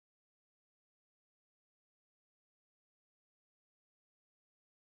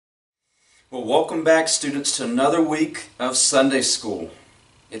Well, welcome back, students, to another week of Sunday School.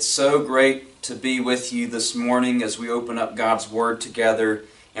 It's so great to be with you this morning as we open up God's Word together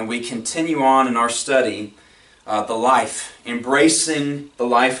and we continue on in our study, embracing the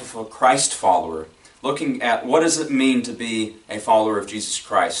life of a Christ follower, looking at what does it mean to be a follower of Jesus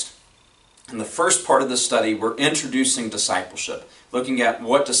Christ. In the first part of this study, we're introducing discipleship, looking at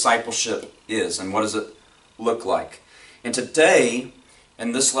what discipleship is and what does it look like. And today,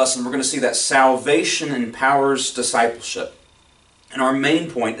 in this lesson, we're going to see that salvation empowers discipleship. And our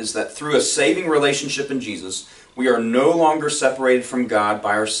main point is that through a saving relationship in Jesus, we are no longer separated from God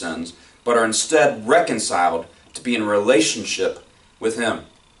by our sins, but are instead reconciled to be in relationship with Him.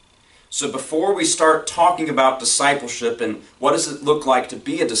 So before we start talking about discipleship and what does it look like to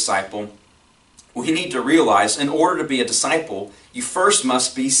be a disciple, we need to realize in order to be a disciple, you first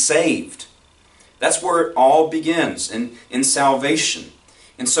must be saved. That's where it all begins, in salvation.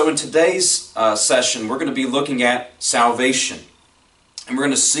 And so in today's session, we're going to be looking at salvation. And we're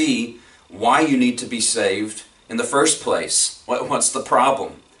going to see why you need to be saved in the first place. What's the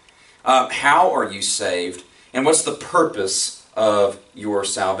problem? How are you saved? And what's the purpose of your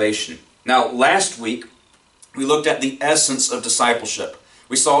salvation? Now, last week, we looked at the essence of discipleship.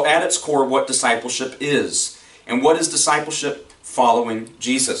 We saw at its core what discipleship is. And what is discipleship? Following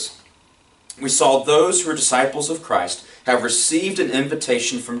Jesus. We saw those who are disciples of Christ have received an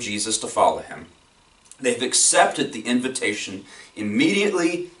invitation from Jesus to follow Him. They've accepted the invitation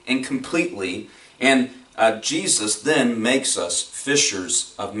immediately and completely, and Jesus then makes us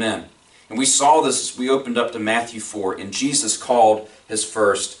fishers of men. And we saw this as we opened up to Matthew 4, and Jesus called His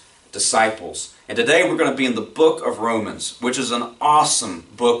first disciples. And today we're going to be in the book of Romans, which is an awesome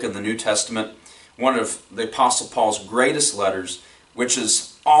book in the New Testament, one of the Apostle Paul's greatest letters, which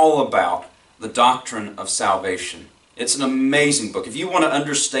is all about the doctrine of salvation. It's an amazing book. If you want to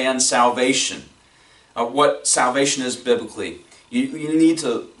understand salvation, what salvation is biblically, you need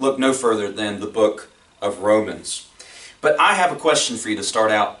to look no further than the book of Romans. But I have a question for you to start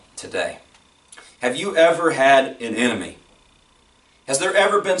out today. Have you ever had an enemy? Has there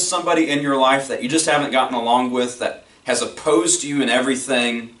ever been somebody in your life that you just haven't gotten along with, that has opposed you in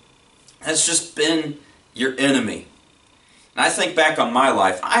everything, has just been your enemy? And I think back on my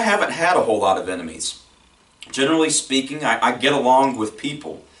life, I haven't had a whole lot of enemies. Generally speaking, I get along with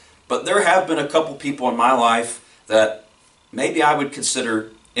people. But there have been a couple people in my life that maybe I would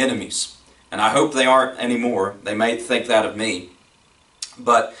consider enemies. And I hope they aren't anymore. They may think that of me.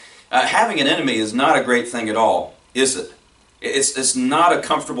 But having an enemy is not a great thing at all, is it? It's not a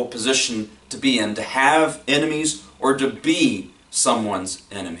comfortable position to be in, to have enemies or to be someone's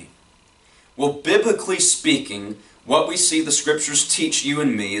enemy. Well, biblically speaking, what we see the Scriptures teach you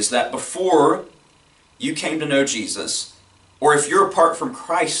and me is that before you came to know Jesus, or if you're apart from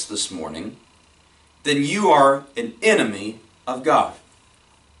Christ this morning, then you are an enemy of God.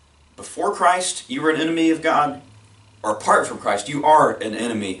 Before Christ, you were an enemy of God, or apart from Christ, you are an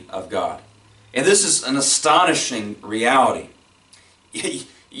enemy of God. And this is an astonishing reality.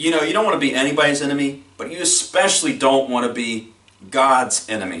 You know, you don't want to be anybody's enemy, but you especially don't want to be God's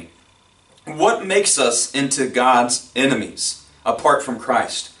enemy. What makes us into God's enemies apart from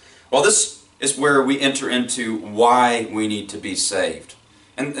Christ? Well, this is where we enter into why we need to be saved.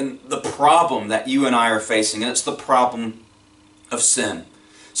 And the problem that you and I are facing, and it's the problem of sin.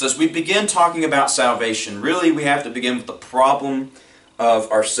 So as we begin talking about salvation, really we have to begin with the problem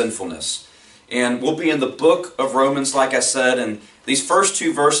of our sinfulness. And we'll be in the book of Romans, like I said, and these first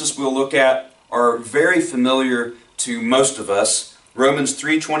two verses we'll look at are very familiar to most of us. Romans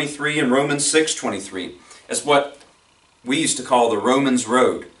 3:23 and Romans 6:23. It's what we used to call the Romans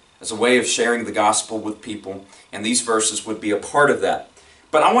Road, as a way of sharing the gospel with people, and these verses would be a part of that.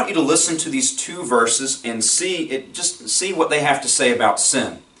 But I want you to listen to these two verses and just see what they have to say about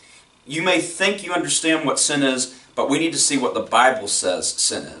sin. You may think you understand what sin is, but we need to see what the Bible says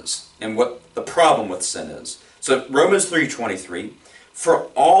sin is, and what the problem with sin is. So Romans 3:23, "For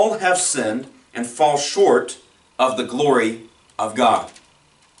all have sinned and fall short of the glory of God."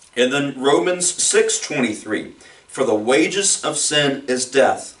 And then Romans 6:23, "For the wages of sin is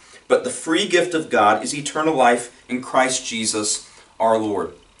death, but the free gift of God is eternal life in Christ Jesus our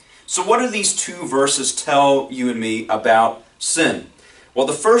Lord." So what do these two verses tell you and me about sin? Well,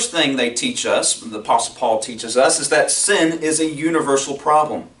 the first thing they teach us, the Apostle Paul teaches us, is that sin is a universal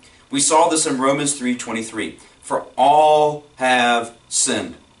problem. We saw this in Romans 3:23. "For all have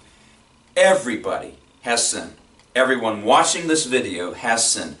sinned." Everybody has sinned. Everyone watching this video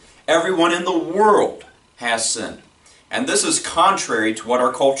has sinned. Everyone in the world has sinned. And this is contrary to what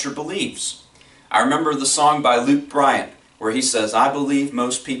our culture believes. I remember the song by Luke Bryant, where he says, I believe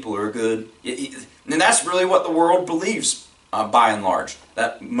most people are good. And that's really what the world believes, by and large,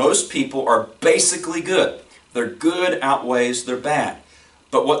 that most people are basically good. Their good outweighs their bad.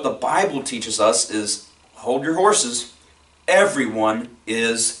 But what the Bible teaches us is, hold your horses, everyone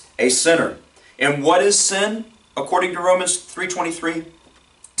is a sinner. And what is sin? According to Romans 3:23,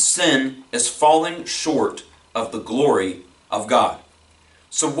 sin is falling short of the glory of God.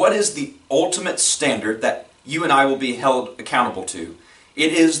 So what is the ultimate standard that you and I will be held accountable to?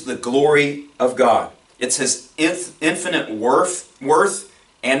 It is the glory of God. It's His infinite worth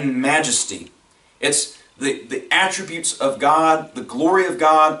and majesty. It's the attributes of God, the glory of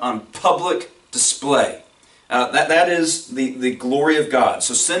God on public display. That is the glory of God.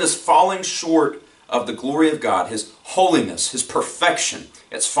 So sin is falling short of the glory of God, His holiness, His perfection.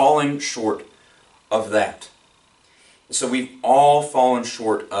 It's falling short of that. So we've all fallen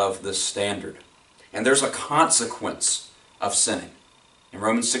short of this standard. And there's a consequence of sinning. In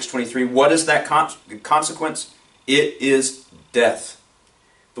Romans 6:23, what is that consequence? It is death.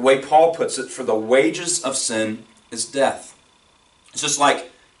 The way Paul puts it, for the wages of sin is death. It's just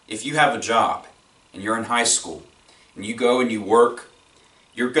like if you have a job and you're in high school and you go and you work,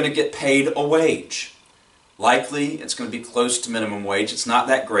 you're going to get paid a wage. Likely it's going to be close to minimum wage. It's not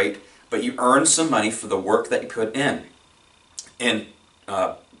that great, but you earn some money for the work that you put in. And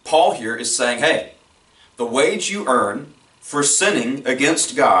Paul here is saying, hey, the wage you earn for sinning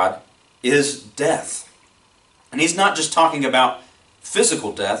against God is death. And he's not just talking about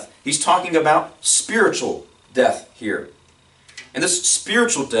physical death, he's talking about spiritual death here. And this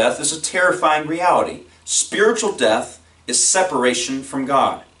spiritual death is a terrifying reality. Spiritual death is separation from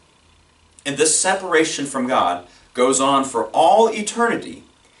God. And this separation from God goes on for all eternity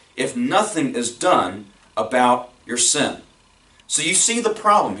if nothing is done about your sin. So you see the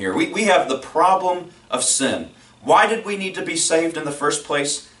problem here. We have the problem of sin. Why did we need to be saved in the first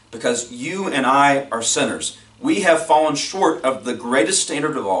place? Because you and I are sinners. We have fallen short of the greatest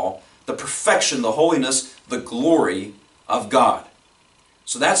standard of all, the perfection, the holiness, the glory of God.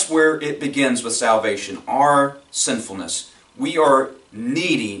 So that's where it begins with salvation, our sinfulness. We are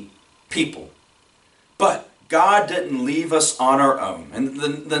needy people. But God didn't leave us on our own. And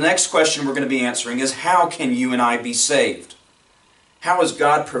the next question we're going to be answering is, how can you and I be saved? How has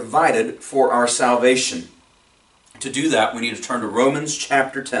God provided for our salvation? To do that, we need to turn to Romans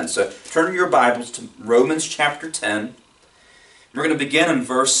chapter 10. So turn your Bibles to Romans chapter 10. We're going to begin in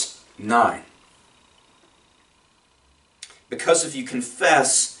verse 9. Because if you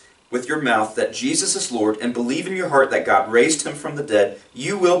confess with your mouth that Jesus is Lord and believe in your heart that God raised Him from the dead,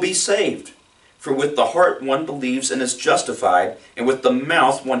 you will be saved. For with the heart one believes and is justified, and with the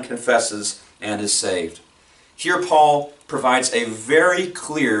mouth one confesses and is saved. Here Paul provides a very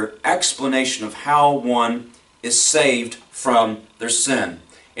clear explanation of how one is saved from their sin.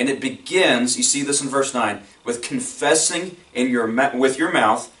 And it begins, you see this in verse 9, with confessing with your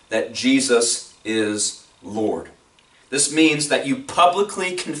mouth that Jesus is Lord. This means that you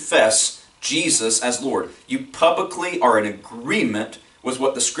publicly confess Jesus as Lord. You publicly are in agreement with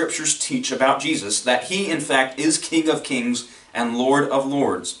what the Scriptures teach about Jesus, that He in fact is King of Kings and Lord of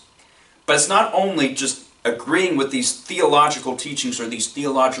Lords. But it's not only just agreeing with these theological teachings or these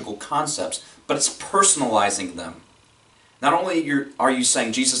theological concepts, but it's personalizing them. Not only are you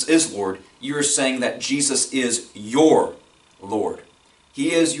saying Jesus is Lord, you are saying that Jesus is your Lord.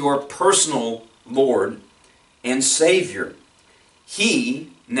 He is your personal Lord and Savior. He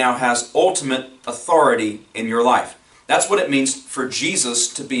now has ultimate authority in your life. That's what it means for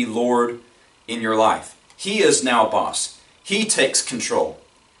Jesus to be Lord in your life. He is now boss. He takes control.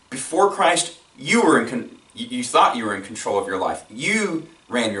 Before Christ, you thought you were in control of your life. You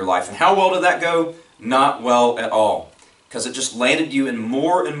ran your life. And how well did that go? Not well at all. Because it just landed you in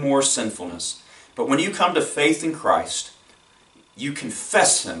more and more sinfulness. But when you come to faith in Christ, you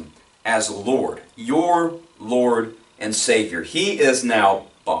confess Him as Lord. Your Lord and Savior. He is now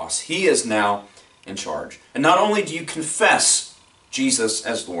boss. He is now in charge. And not only do you confess Jesus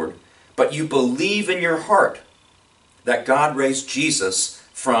as Lord, but you believe in your heart that God raised Jesus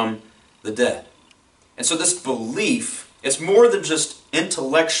from the dead. And so this belief, it's more than just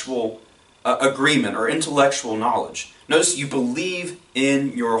intellectual agreement or intellectual knowledge. Notice you believe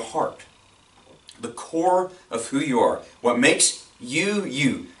in your heart. The core of who you are. What makes you,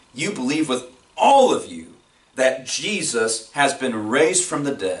 you. You believe with all of you that Jesus has been raised from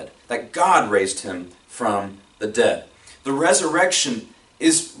the dead, that God raised Him from the dead. The resurrection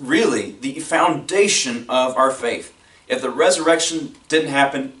is really the foundation of our faith. If the resurrection didn't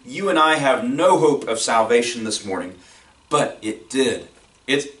happen, you and I have no hope of salvation this morning. But it did.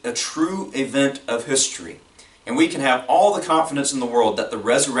 It's a true event of history. And we can have all the confidence in the world that the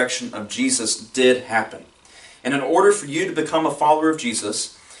resurrection of Jesus did happen. And in order for you to become a follower of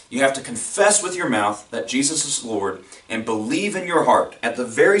Jesus, you have to confess with your mouth that Jesus is Lord and believe in your heart, at the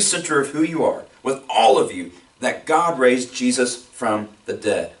very center of who you are, with all of you, that God raised Jesus from the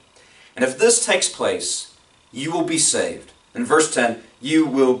dead. And if this takes place, you will be saved. In verse 10, you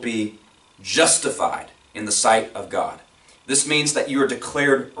will be justified in the sight of God. This means that you are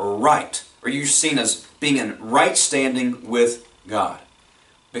declared right, or you're seen as being in right standing with God.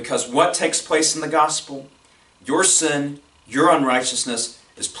 Because what takes place in the gospel? Your sin, your unrighteousness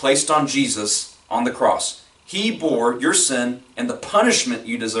is placed on Jesus on the cross. He bore your sin and the punishment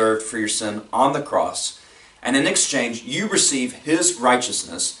you deserved for your sin on the cross. And in exchange, you receive His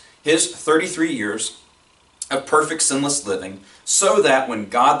righteousness, His 33 years of perfect sinless living, so that when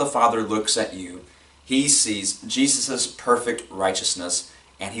God the Father looks at you, He sees Jesus' perfect righteousness,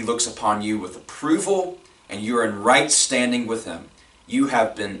 and He looks upon you with approval, and you are in right standing with Him. You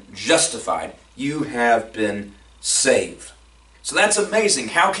have been justified. You have been saved. So that's amazing.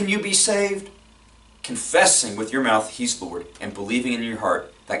 How can you be saved? Confessing with your mouth He's Lord and believing in your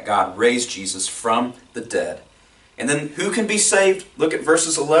heart that God raised Jesus from the dead. And then who can be saved? Look at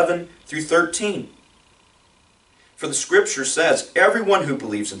verses 11 through 13. For the Scripture says, everyone who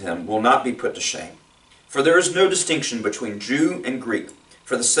believes in Him will not be put to shame. For there is no distinction between Jew and Greek.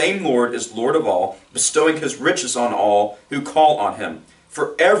 For the same Lord is Lord of all, bestowing His riches on all who call on Him.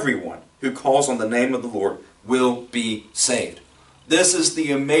 For everyone who calls on the name of the Lord will be saved. This is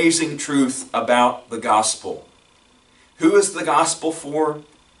the amazing truth about the gospel. Who is the gospel for?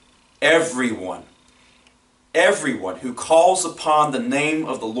 Everyone. Everyone who calls upon the name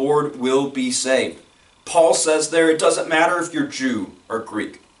of the Lord will be saved. Paul says there, it doesn't matter if you're Jew or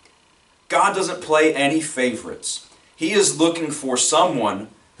Greek. God doesn't play any favorites. He is looking for someone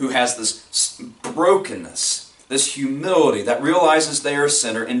who has this brokenness, this humility, that realizes they are a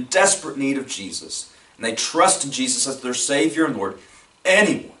sinner in desperate need of Jesus. And they trust in Jesus as their Savior and Lord.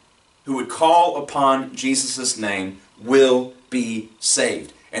 Anyone who would call upon Jesus' name will be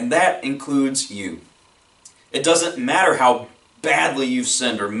saved. And that includes you. It doesn't matter how badly you've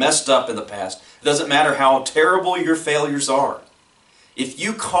sinned or messed up in the past. It doesn't matter how terrible your failures are. If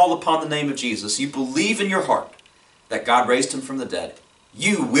you call upon the name of Jesus, you believe in your heart that God raised Him from the dead,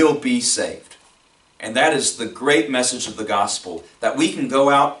 you will be saved. And that is the great message of the gospel, that we can go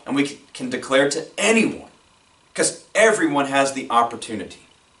out and we can declare to anyone, because everyone has the opportunity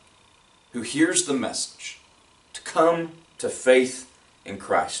who hears the message to come to faith in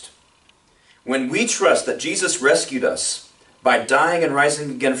Christ. When we trust that Jesus rescued us by dying and rising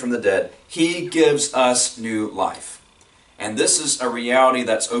again from the dead, He gives us new life. And this is a reality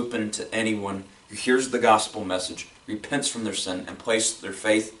that's open to anyone who hears the gospel message, repents from their sin, and places their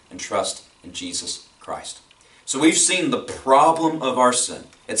faith and trust in Jesus Christ. So we've seen the problem of our sin.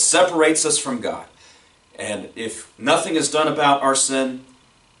 It separates us from God. And if nothing is done about our sin,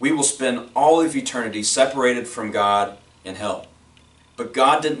 we will spend all of eternity separated from God in hell. But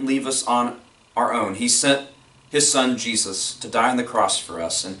God didn't leave us on our own. He sent His Son Jesus to die on the cross for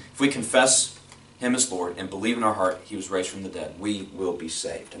us. And if we confess Him as Lord and believe in our heart He was raised from the dead, we will be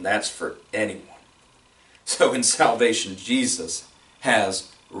saved. And that's for anyone. So in salvation, Jesus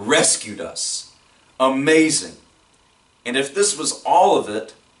has rescued us. Amazing. And if this was all of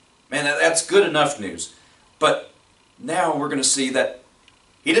it, man, that's good enough news. But now we're going to see that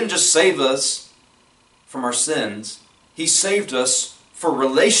He didn't just save us from our sins. He saved us for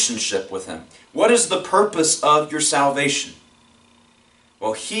relationship with Him. What is the purpose of your salvation?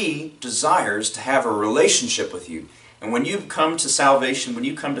 Well, He desires to have a relationship with you. And when you come to salvation, when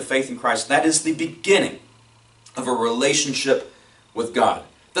you come to faith in Christ, that is the beginning of a relationship with God.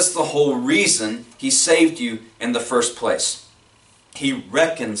 That's the whole reason He saved you in the first place. He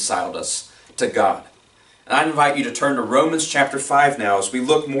reconciled us to God. And I invite you to turn to Romans chapter 5 now as we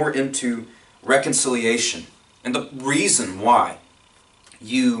look more into reconciliation and the reason why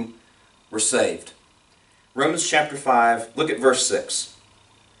you were saved. Romans chapter 5, look at verse 6.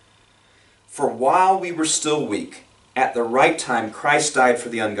 For while we were still weak, at the right time Christ died for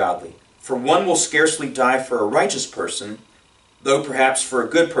the ungodly. For one will scarcely die for a righteous person, though perhaps for a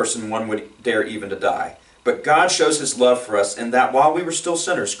good person one would dare even to die. But God shows His love for us in that while we were still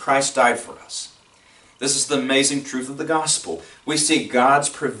sinners, Christ died for us. This is the amazing truth of the gospel. We see God's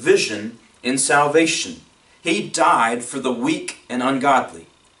provision in salvation. He died for the weak and ungodly.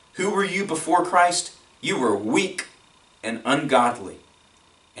 Who were you before Christ? You were weak and ungodly.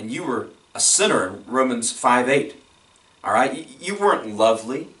 And you were a sinner in Romans 5:8. All right? You weren't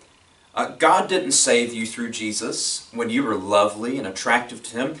lovely. God didn't save you through Jesus when you were lovely and attractive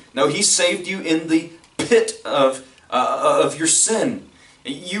to Him. No, He saved you in the pit of your sin.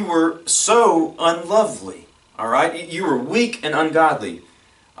 You were so unlovely, all right? You were weak and ungodly.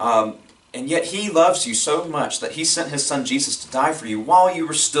 And yet He loves you so much that He sent His Son Jesus to die for you while you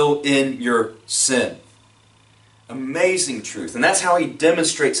were still in your sin. Amazing truth. And that's how He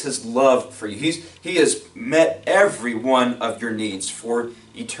demonstrates His love for you. He has met every one of your needs for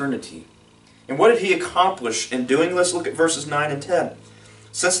eternity. And what did He accomplish in doing this? Look at verses 9 and 10.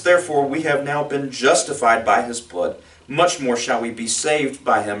 Since therefore we have now been justified by His blood, much more shall we be saved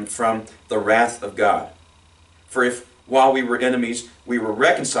by Him from the wrath of God. For if, while we were enemies, we were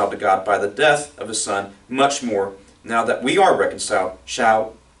reconciled to God by the death of His Son, much more, now that we are reconciled,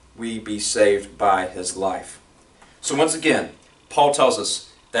 shall we be saved by His life. So once again, Paul tells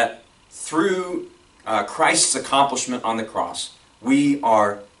us that through Christ's accomplishment on the cross, we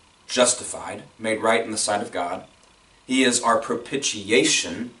are justified, made right in the sight of God. He is our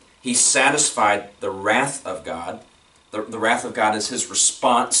propitiation. He satisfied the wrath of God. The wrath of God is His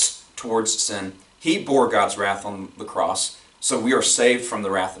response towards sin. He bore God's wrath on the cross, so we are saved from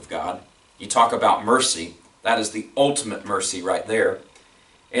the wrath of God. You talk about mercy. That is the ultimate mercy right there.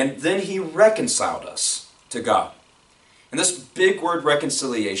 And then He reconciled us to God. And this big word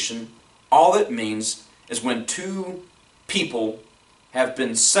reconciliation, all it means is when two people have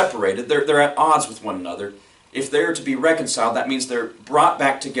been separated, they're at odds with one another. If they're to be reconciled, that means they're brought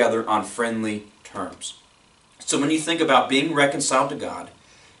back together on friendly terms. So when you think about being reconciled to God,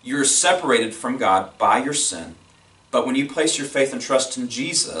 you're separated from God by your sin. But when you place your faith and trust in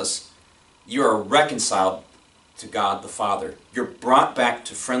Jesus, you are reconciled to God the Father. You're brought back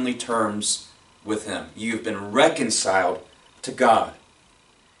to friendly terms with Him. You've been reconciled to God.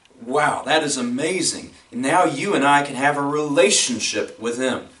 Wow, that is amazing. And now you and I can have a relationship with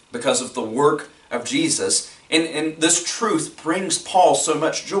Him because of the work of Jesus. And this truth brings Paul so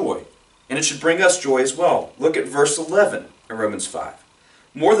much joy. And it should bring us joy as well. Look at verse 11 in Romans 5.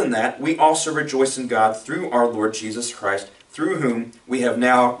 More than that, we also rejoice in God through our Lord Jesus Christ, through whom we have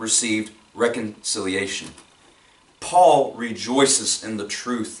now received reconciliation. Paul rejoices in the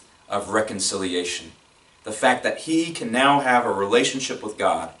truth of reconciliation. The fact that he can now have a relationship with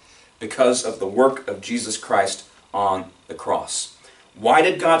God because of the work of Jesus Christ on the cross. Why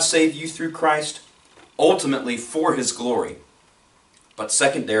did God save you through Christ? Ultimately for His glory, but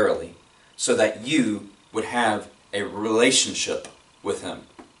secondarily, so that you would have a relationship with Him.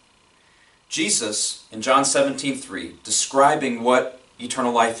 Jesus, in John 17:3, describing what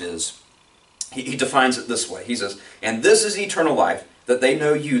eternal life is, he defines it this way. He says, "And this is eternal life, that they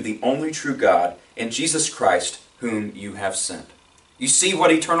know you, the only true God, and Jesus Christ, whom you have sent." You see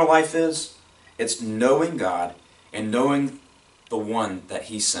what eternal life is? It's knowing God and knowing the one that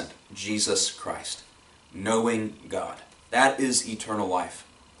He sent, Jesus Christ. Knowing God. That is eternal life.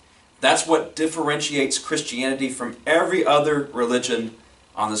 That's what differentiates Christianity from every other religion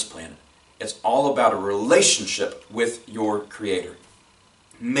on this planet. It's all about a relationship with your Creator,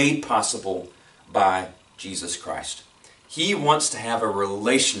 made possible by Jesus Christ. He wants to have a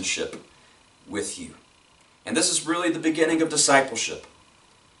relationship with you. And this is really the beginning of discipleship.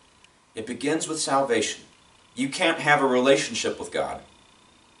 It begins with salvation. You can't have a relationship with God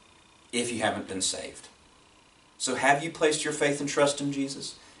if you haven't been saved. So have you placed your faith and trust in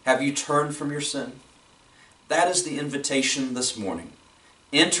Jesus? Have you turned from your sin? That is the invitation this morning.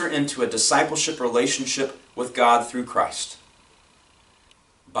 Enter into a discipleship relationship with God through Christ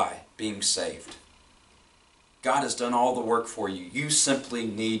by being saved. God has done all the work for you. You simply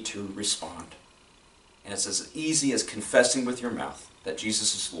need to respond. And it's as easy as confessing with your mouth that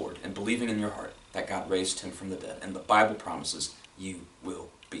Jesus is Lord and believing in your heart that God raised Him from the dead. And the Bible promises you will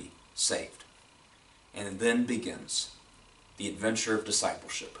be saved. And then begins the adventure of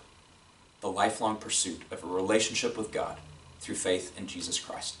discipleship, the lifelong pursuit of a relationship with God through faith in Jesus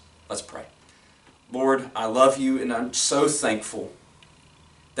Christ. Let's pray. Lord, I love you and I'm so thankful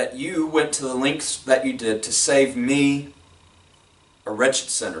that you went to the lengths that you did to save me, a wretched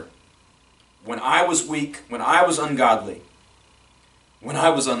sinner. When I was weak, when I was ungodly, when I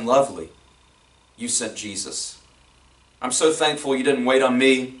was unlovely, you sent Jesus. I'm so thankful you didn't wait on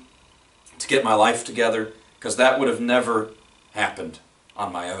me to get my life together, because that would have never happened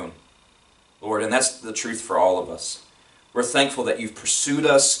on my own. Lord, and that's the truth for all of us. We're thankful that you've pursued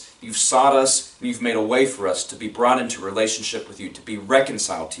us, you've sought us, and you've made a way for us to be brought into relationship with you, to be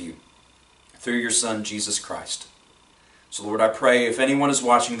reconciled to you through your Son, Jesus Christ. So Lord, I pray if anyone is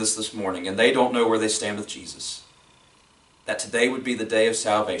watching this morning and they don't know where they stand with Jesus, that today would be the day of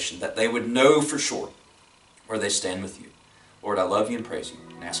salvation, that they would know for sure where they stand with you. Lord, I love you and praise you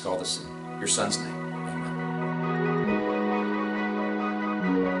and ask all this in your Son's name.